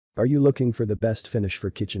Are you looking for the best finish for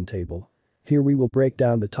kitchen table? Here we will break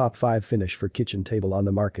down the top 5 finish for kitchen table on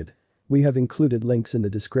the market. We have included links in the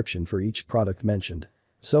description for each product mentioned.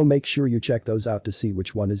 So make sure you check those out to see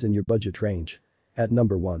which one is in your budget range. At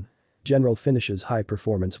number 1. General Finishes High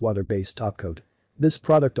Performance Water-Based Topcoat. This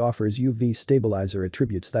product offers UV stabilizer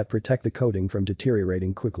attributes that protect the coating from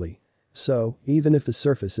deteriorating quickly. So, even if the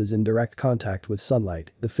surface is in direct contact with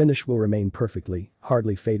sunlight, the finish will remain perfectly,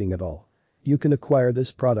 hardly fading at all. You can acquire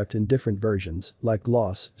this product in different versions, like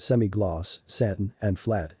gloss, semi-gloss, satin, and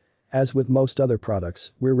flat. As with most other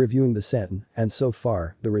products, we're reviewing the satin, and so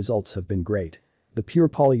far, the results have been great. The pure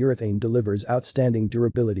polyurethane delivers outstanding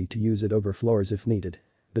durability to use it over floors if needed.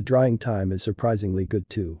 The drying time is surprisingly good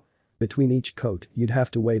too. Between each coat, you'd have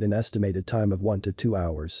to wait an estimated time of 1 to 2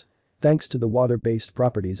 hours. Thanks to the water-based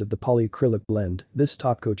properties of the polyacrylic blend, this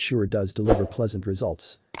topcoat sure does deliver pleasant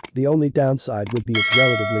results. The only downside would be its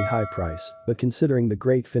relatively high price, but considering the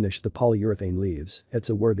great finish the polyurethane leaves, it's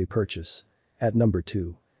a worthy purchase. At number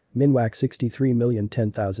 2. Minwax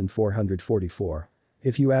 63010444.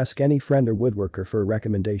 If you ask any friend or woodworker for a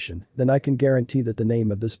recommendation, then I can guarantee that the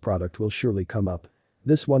name of this product will surely come up.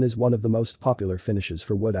 This one is one of the most popular finishes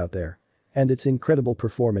for wood out there. And its incredible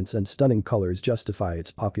performance and stunning colors justify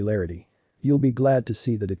its popularity. You'll be glad to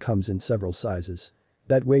see that it comes in several sizes.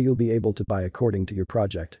 That way you'll be able to buy according to your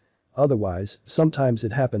project. Otherwise, sometimes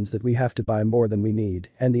it happens that we have to buy more than we need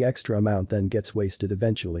and the extra amount then gets wasted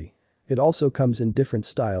eventually. It also comes in different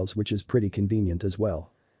styles which is pretty convenient as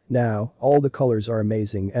well. Now, all the colors are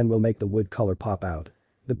amazing and will make the wood color pop out.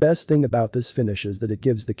 The best thing about this finish is that it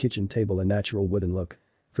gives the kitchen table a natural wooden look.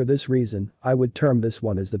 For this reason, I would term this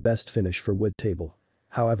one as the best finish for wood table.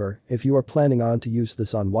 However, if you are planning on to use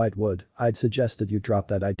this on white wood, I'd suggest that you drop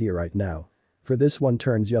that idea right now. For this one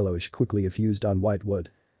turns yellowish quickly if used on white wood.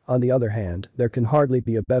 On the other hand, there can hardly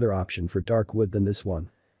be a better option for dark wood than this one.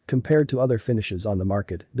 Compared to other finishes on the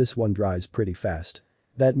market, this one dries pretty fast.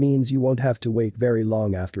 That means you won't have to wait very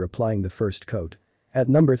long after applying the first coat. At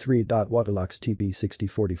number 3. Waterlox TB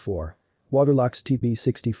 6044. Waterlox TB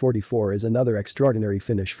 6044 is another extraordinary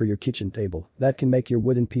finish for your kitchen table that can make your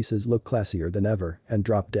wooden pieces look classier than ever and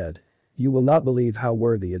drop dead. You will not believe how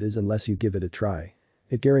worthy it is unless you give it a try.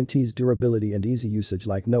 It guarantees durability and easy usage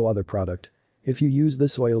like no other product. If you use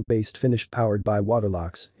this oil-based finish powered by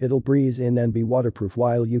Waterlox, it'll breeze in and be waterproof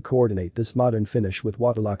while you coordinate this modern finish with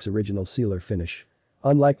Waterlox original sealer finish.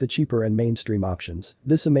 Unlike the cheaper and mainstream options,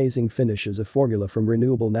 this amazing finish is a formula from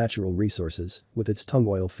renewable natural resources with its tung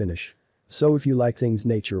oil finish. So if you like things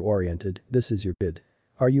nature-oriented, this is your bid.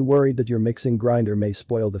 Are you worried that your mixing grinder may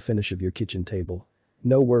spoil the finish of your kitchen table?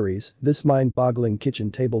 No worries, this mind-boggling kitchen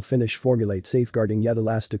table finish formulates safeguarding yet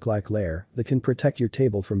elastic-like layer that can protect your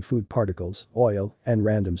table from food particles, oil, and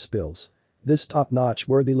random spills. This top-notch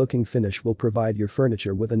worthy-looking finish will provide your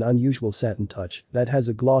furniture with an unusual satin touch that has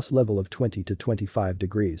a gloss level of 20 to 25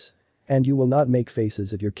 degrees. And you will not make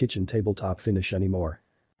faces at your kitchen tabletop finish anymore.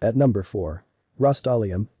 At number 4.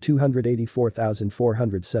 Rust-Oleum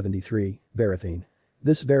 284473, Varathane.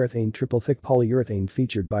 This Varathane triple-thick polyurethane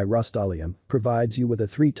featured by Rust-Oleum provides you with a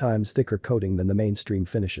 3 times thicker coating than the mainstream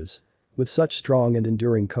finishes. With such strong and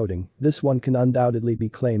enduring coating, this one can undoubtedly be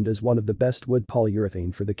claimed as one of the best wood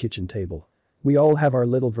polyurethane for the kitchen table. We all have our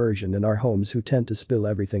little version in our homes who tend to spill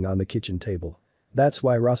everything on the kitchen table. That's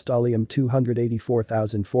why Rust-Oleum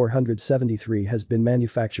 284473 has been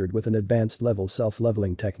manufactured with an advanced level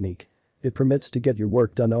self-leveling technique. It permits to get your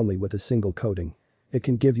work done only with a single coating. It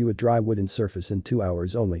can give you a dry wooden surface in 2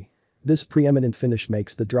 hours only. This preeminent finish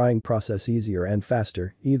makes the drying process easier and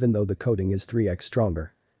faster even though the coating is 3x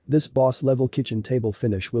stronger. This boss-level kitchen table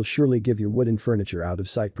finish will surely give your wooden furniture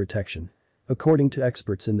out-of-sight protection. According to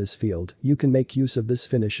experts in this field, you can make use of this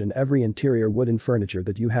finish in every interior wooden furniture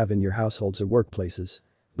that you have in your households or workplaces.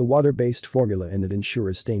 The water-based formula in it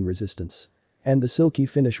ensures stain resistance. And the silky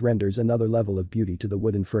finish renders another level of beauty to the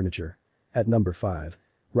wooden furniture. At number 5.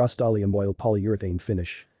 Rust-Oleum Oil Polyurethane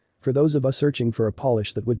Finish. For those of us searching for a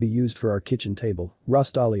polish that would be used for our kitchen table,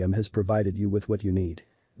 Rust-Oleum has provided you with what you need.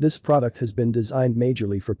 This product has been designed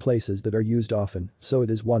majorly for places that are used often, so it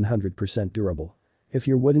is 100% durable. If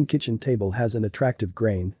your wooden kitchen table has an attractive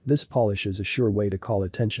grain, this polish is a sure way to call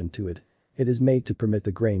attention to it. It is made to permit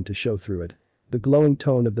the grain to show through it. The glowing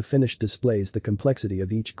tone of the finish displays the complexity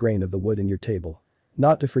of each grain of the wood in your table.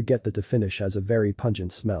 Not to forget that the finish has a very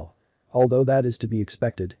pungent smell. Although that is to be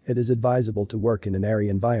expected, it is advisable to work in an airy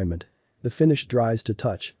environment. The finish dries to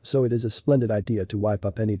touch, so it is a splendid idea to wipe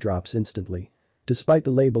up any drops instantly. Despite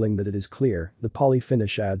the labeling that it is clear, the poly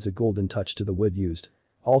finish adds a golden touch to the wood used.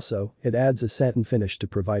 Also, it adds a satin finish to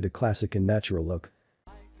provide a classic and natural look.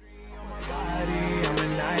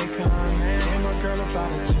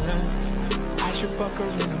 10. I should fuck her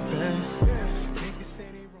in a Benz.